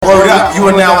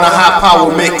are now in a high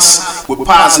power mix with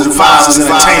Positive Vibes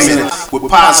Entertainment. With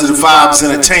Positive Vibes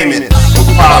Entertainment.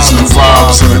 With Positive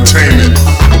Vibes Entertainment.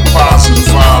 With Positive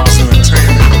Vibes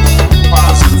Entertainment.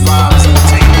 Positive Vibes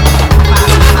Entertainment.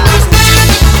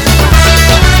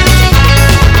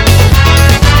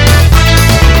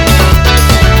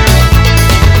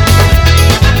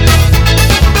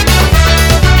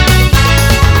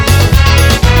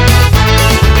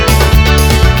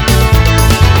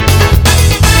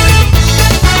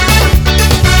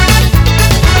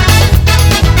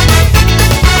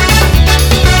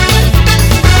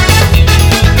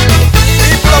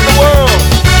 People of the world,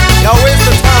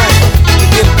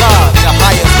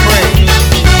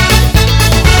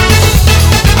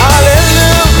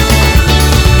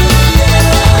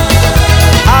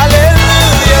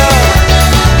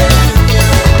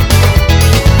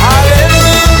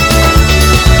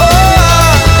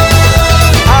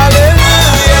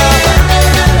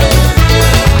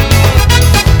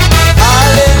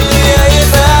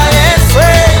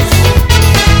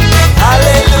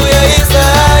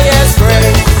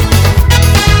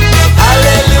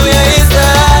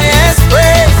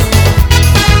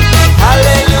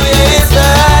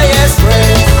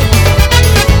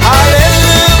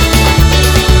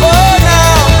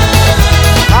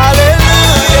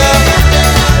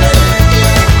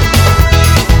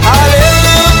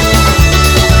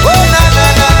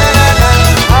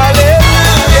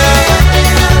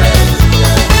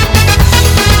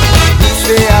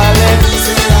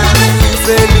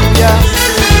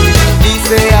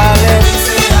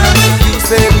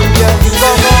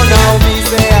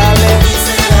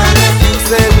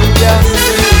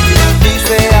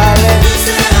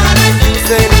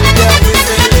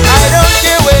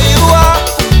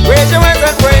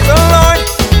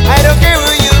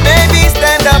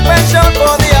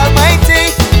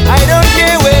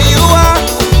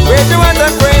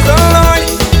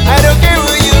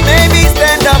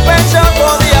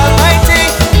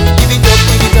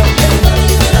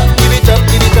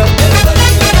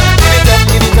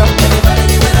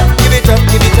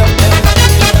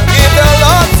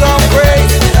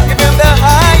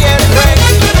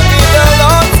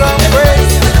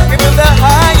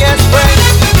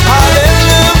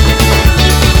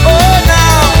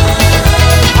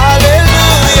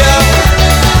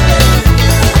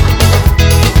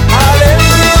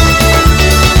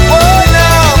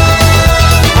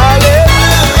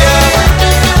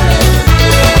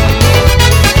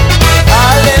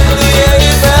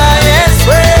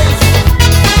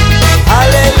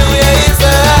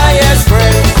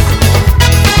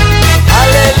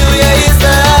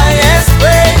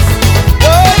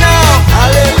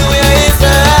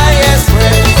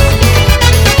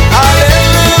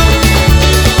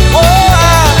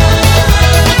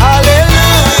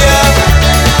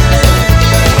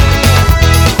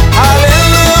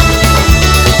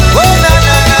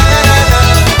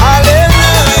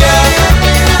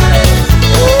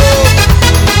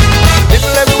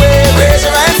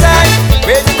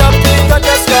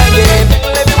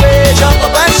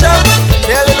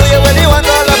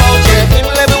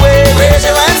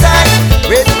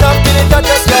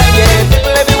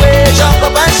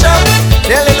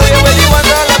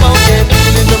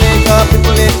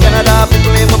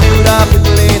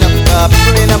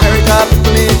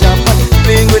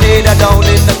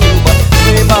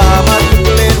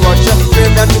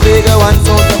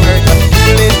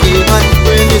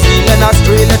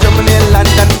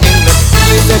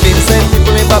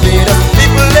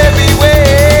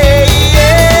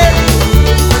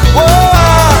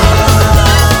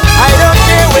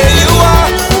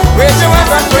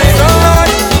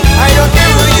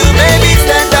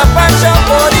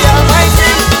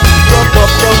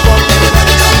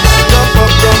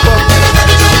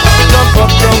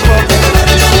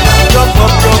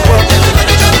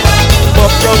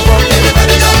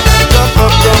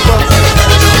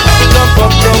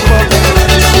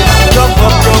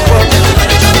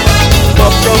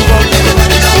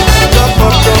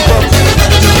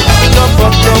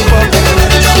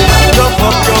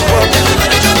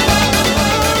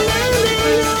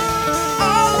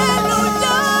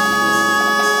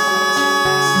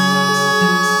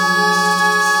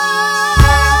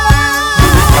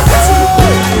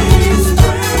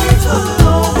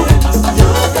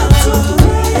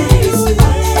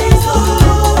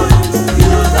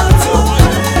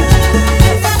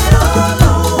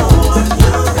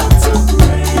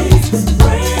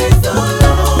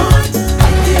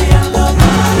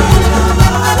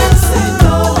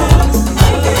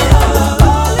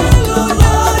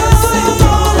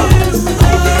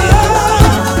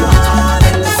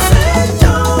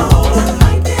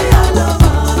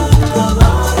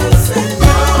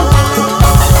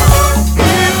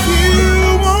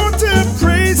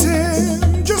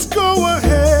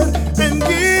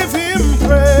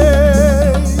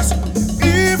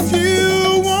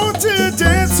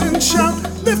 shout,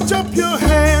 lift up your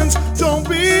hands, don't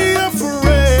be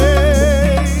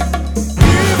afraid.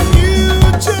 If you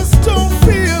just don't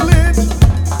feel it,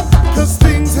 'cause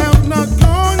things have not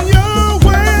gone your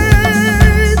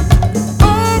way,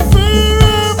 offer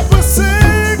up a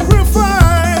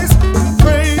sacrifice and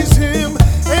praise Him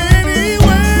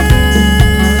anyway.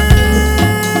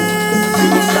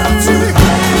 You got to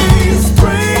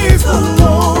praise the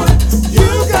Lord.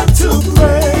 You got to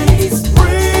praise the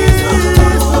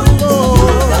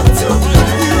Lord. You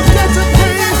got to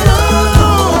praise the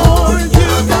Lord.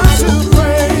 You got to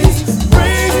praise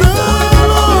the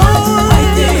Lord. Hay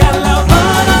que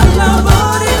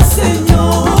alabar el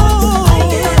Señor. Hay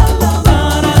que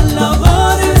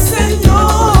alabar el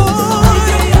Señor. Hay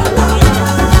que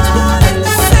alabar el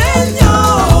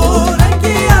Señor. Hay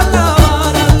que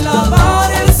alabar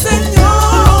el Señor.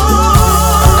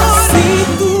 Si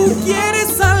tú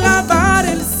quieres alabar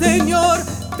el Señor,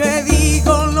 te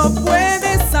digo lo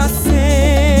puedes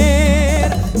hacer.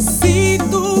 Si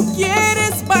tú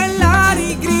quieres bailar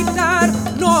y gritar,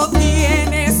 no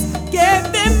tienes que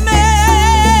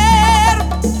temer.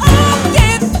 Aunque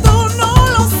tú no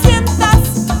lo sientas,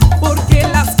 porque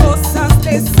las cosas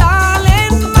te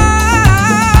salen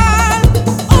mal.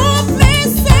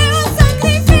 Ofrece un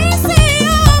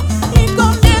sacrificio y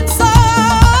comienza a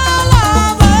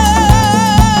alabar.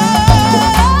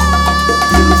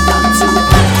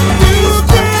 You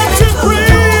got to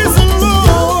praise the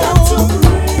Lord.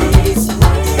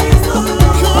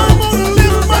 Come on,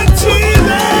 lift my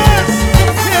Jesus.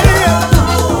 Yeah,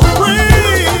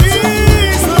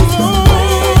 praise the Lord.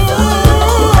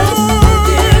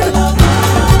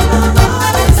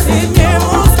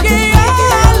 Tenemos que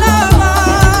alabar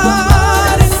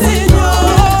al Señor.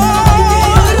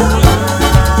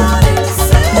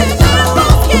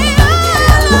 Tenemos que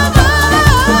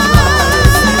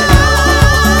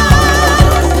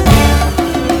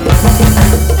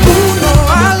Uno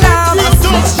alaba,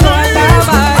 yo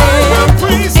alabaré.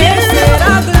 Él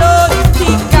será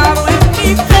glorificado en mi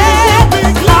fe.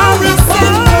 A mi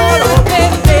Señor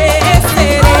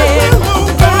obedeceré.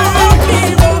 Con mi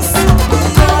voz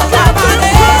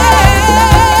alabaré.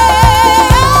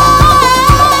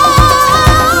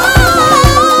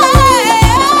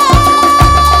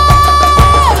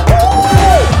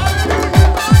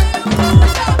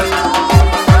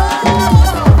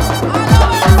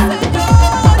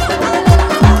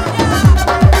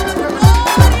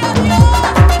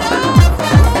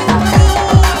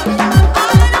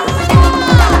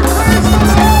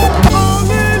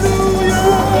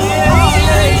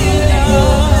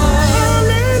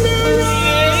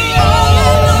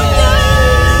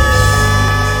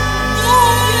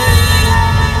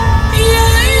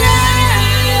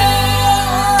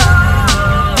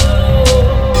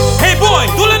 Hey boy,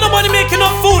 don't let nobody make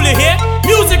enough fool you here.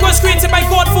 Music was created by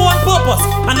God for one purpose,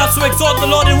 and that's to exalt the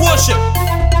Lord in worship.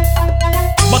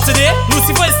 But today,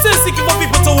 Lucifer is still seeking for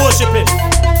people to worship him.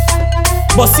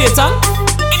 But Satan,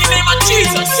 in the name of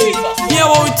Jesus, hear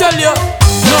what we tell you.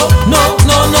 No, no,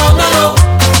 no, no, no, no.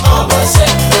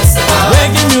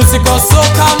 Reggae music or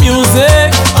soca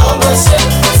music.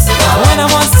 When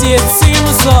I'm on stage, sing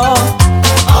my song.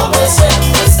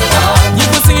 You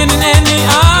can sing it in any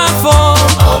art form.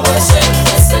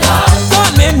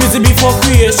 God made music before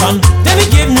creation, then He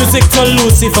gave music to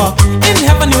Lucifer. In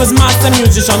heaven He was master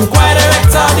musician, choir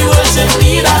director, the worship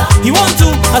leader. He want to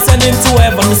ascend into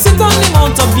heaven, sit on the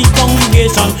mount of the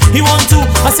congregation. He want to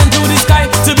ascend to the sky,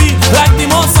 to be like the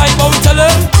Most High. But we tell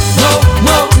him, no,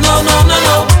 no, no, no, no,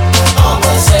 no.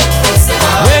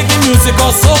 Reggae music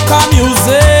or soca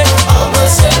music.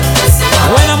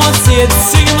 When I'm on stage,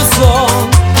 singing my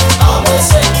song.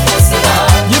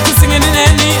 You can sing it in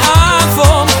any art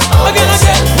form. Again,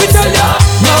 we tell ya,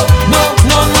 no, no,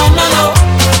 no, no, no, no.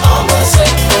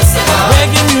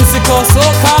 Reggae music or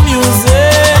soca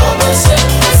music.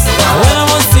 When I'm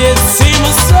on stage, sing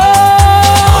my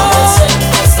song.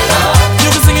 You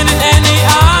can sing it in any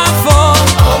art form.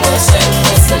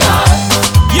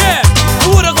 Yeah, the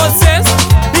word of God says,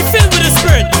 be filled with the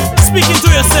Spirit, speaking to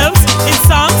yourselves in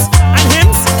psalms and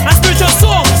hymns and spiritual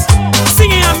songs,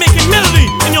 singing and making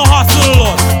melody in your hearts to the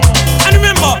Lord. And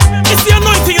remember, it's the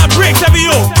anointing that breaks every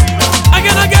yoke.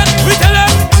 Again, we tell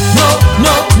them, no,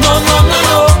 no, no, no, no,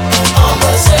 no.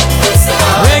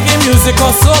 Reggae music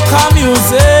or soca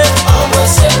music.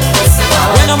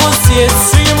 When I'm on stage,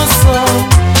 singing my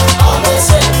song.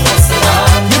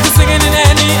 You can sing it in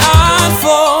any art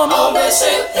form.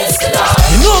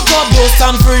 You know God don't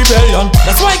stand for rebellion.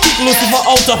 That's why I kick Lucifer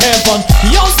out of heaven.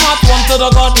 He all smart one to the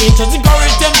God nature,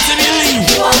 encourage them to believe.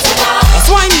 That's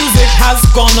why music has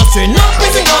gone astray. Not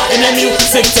praising God in the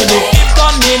music today. If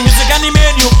God made music and He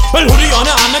made you, well,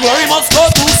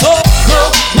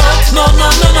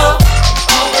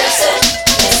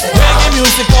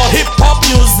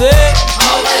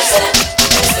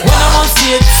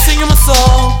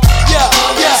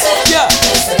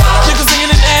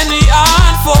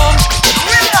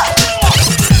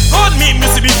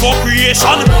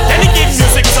 congregation. Then he give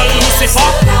music to Lucifer.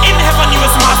 In heaven he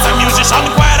was master musician,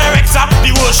 choir director,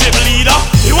 the worship leader.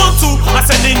 He want to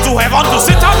ascend into heaven to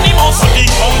sit on the mount of the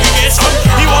congregation.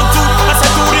 He want to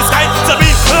ascend to the sky to be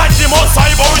like the most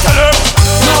high, but we tell him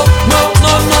no, no,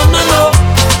 no, no, no, no.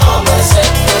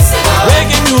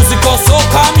 Reggae music or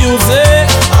soca music.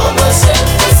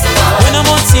 When I'm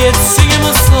on stage singing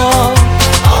a song,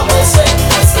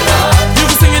 you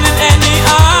can sing it in any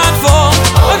art form.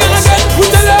 Again, we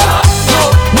tell you no,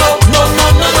 no, no, no,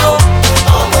 no, no.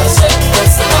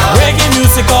 Reggae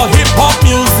music or hip hop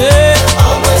music.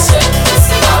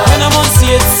 When I'm on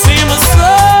stage singing a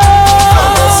song,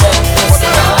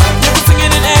 you can sing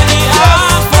it in any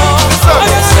art form.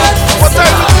 Again, What time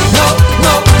is it? no,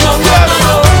 no, no, no, no,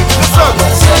 no. Listen.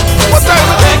 What time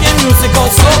is it? Reggae music or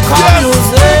soca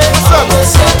music.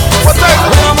 Listen. What time is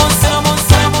When it? I'm on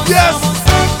stage, Yes.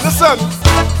 Listen.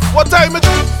 What time it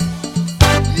is?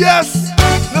 Yes.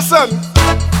 Listen.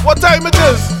 What time it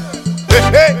is? Hey,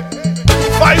 hey.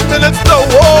 5 minutes to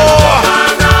war.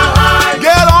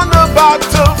 Get on the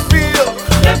battlefield.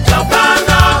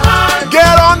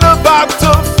 Get on the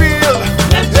battlefield.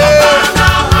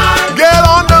 Yeah. Get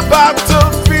on the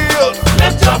battlefield.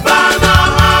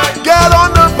 Get on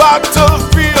the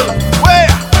battlefield. Where?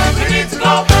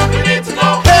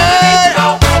 Hey.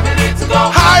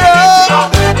 Higher.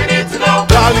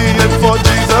 Rallying for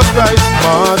Jesus Christ.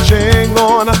 Marching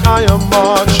on. I am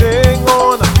marching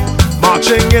on.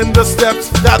 Marching in the steps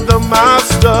that the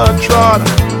Master trod.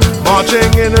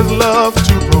 Marching in his love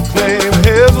to proclaim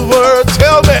his word.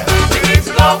 Tell me.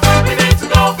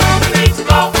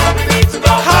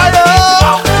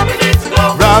 Higher.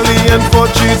 Rallying for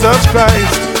Jesus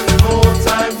Christ. No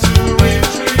time to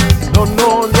retreat. No,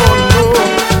 no, no, no.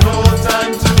 No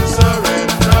time to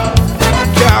surrender.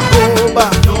 Can't go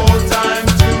back. No time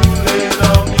to lay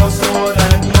down your sword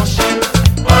and your shield.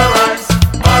 Alright,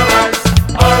 alright,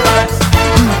 alright.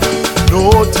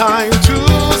 No time to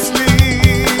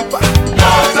sleep.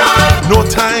 No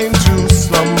time to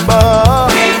slumber.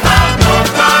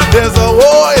 There's a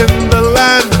war in the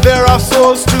land. There are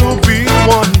souls to be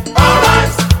won.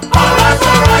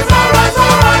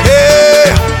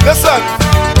 Hey, listen.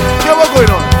 Hear what's going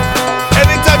on.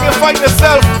 Anytime you find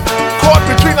yourself caught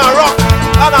between a rock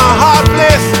and a hard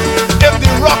place, if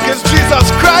the rock is Jesus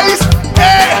Christ,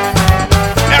 hey,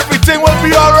 everything will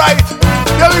be alright.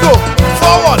 Here we go.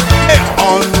 Forward. Hey,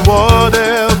 onward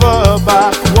ever,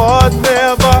 backward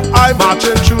never. I'm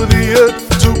marching through the earth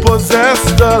to possess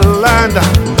the land.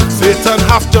 Satan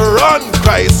have to run.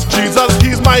 Christ Jesus,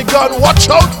 he's my gun. Watch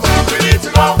out.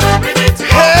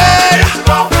 Hey,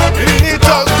 we need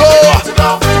to go.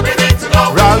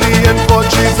 Rallying for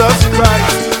Jesus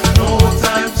Christ. No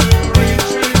time to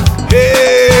retreat.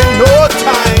 Hey, no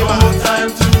time. No time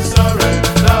to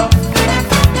surrender.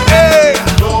 Hey,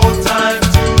 no time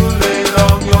to lay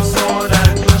down your sword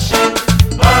and your shield.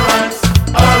 Alright,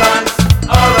 alright,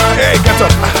 alright. Hey, get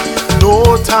up.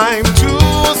 No time to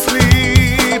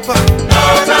sleep.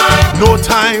 No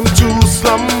time to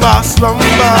slumber,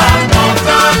 slumber.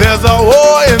 There's a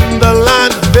war in the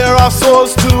land. There are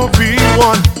souls to be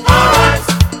won.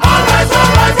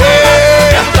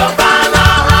 Hey,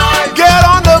 get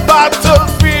on the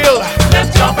battlefield.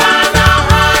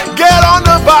 Get on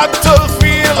the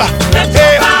battlefield.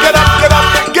 Hey, get up, get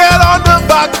up. Get on the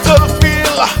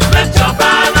battlefield.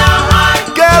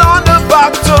 Get on the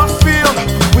battlefield.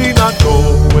 We not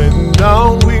going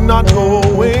down. We not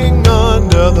going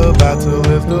under. The battle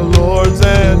is the Lord's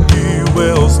and He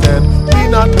will stand. We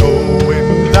not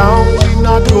going down. We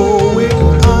not going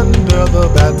under. The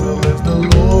battle is the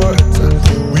Lord's.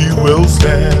 We will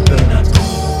stand.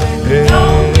 Hey,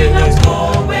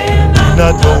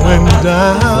 not going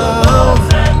down.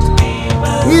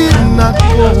 We're not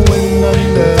going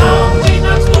under.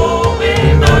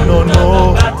 No, no,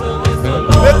 no.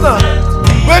 Listen,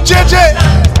 we're JJ.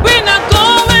 We're not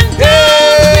going down,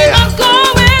 Hey. we're not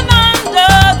going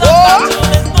under. The battle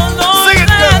is the Lord's Sing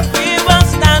it, and we will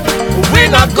stand.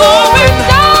 We're not Going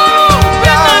down,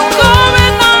 we're not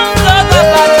going under. The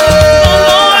battle is the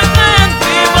Lord's and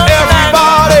we will stand.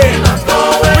 Everybody,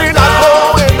 we're not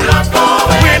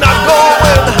going. We're not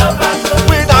going.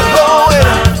 We're not going.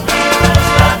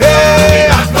 Hey,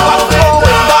 not going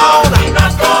down.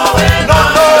 No,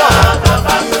 no.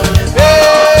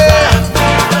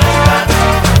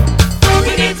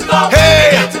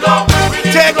 Hey,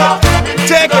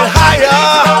 take it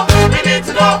higher.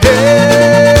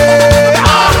 Hey,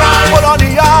 put on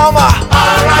the armor.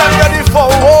 Get ready for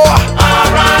war.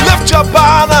 Lift your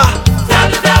banner.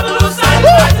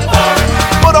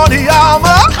 Put on the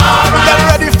armor. Get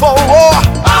ready for war.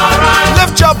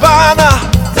 Lift your banner.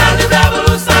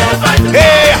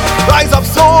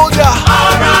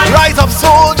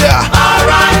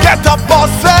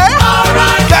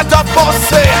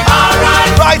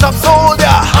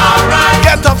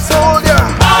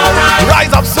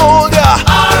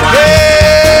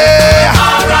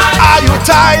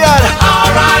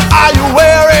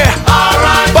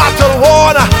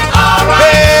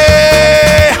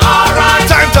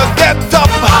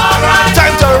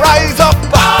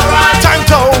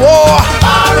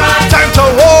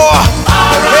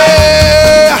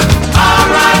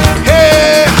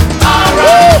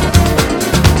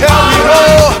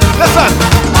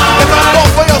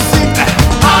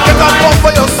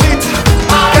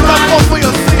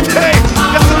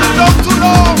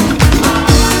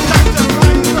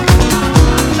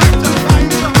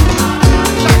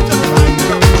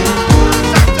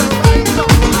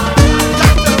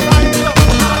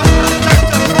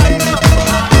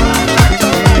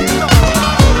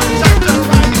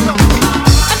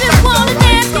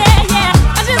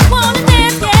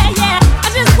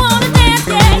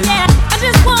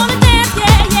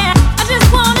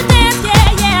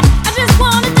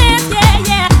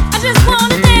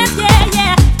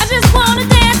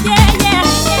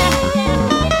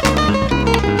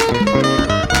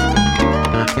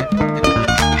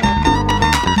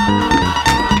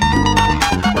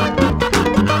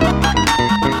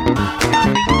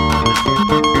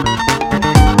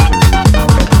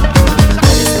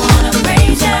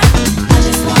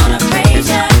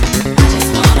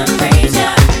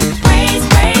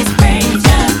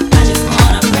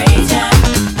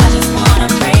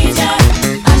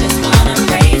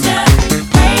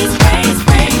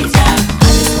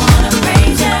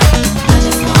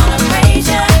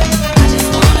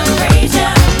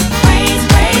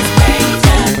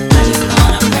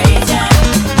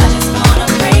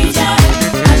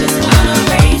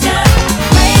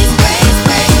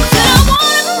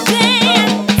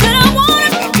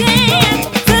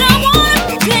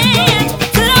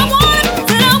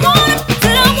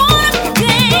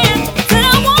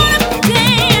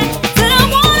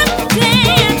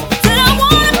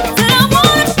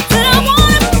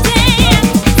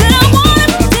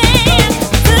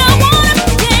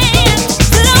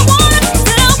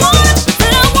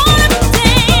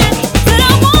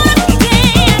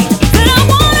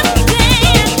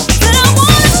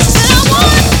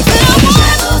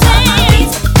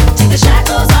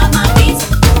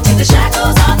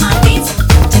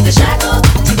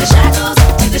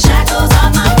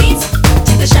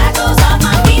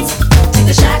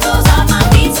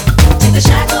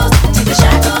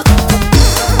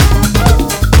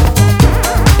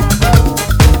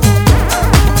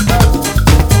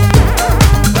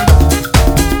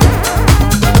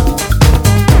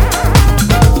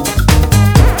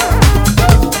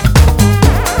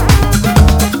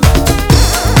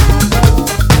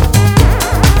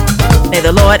 May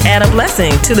the Lord add a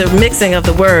blessing to the mixing of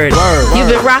the word. You've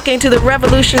been rocking to the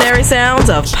revolutionary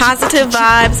sounds of Positive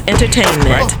Vibes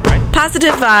Entertainment.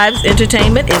 Positive Vibes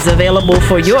Entertainment is available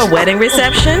for your wedding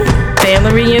reception,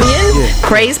 family reunion,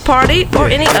 praise party, or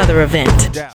any other event.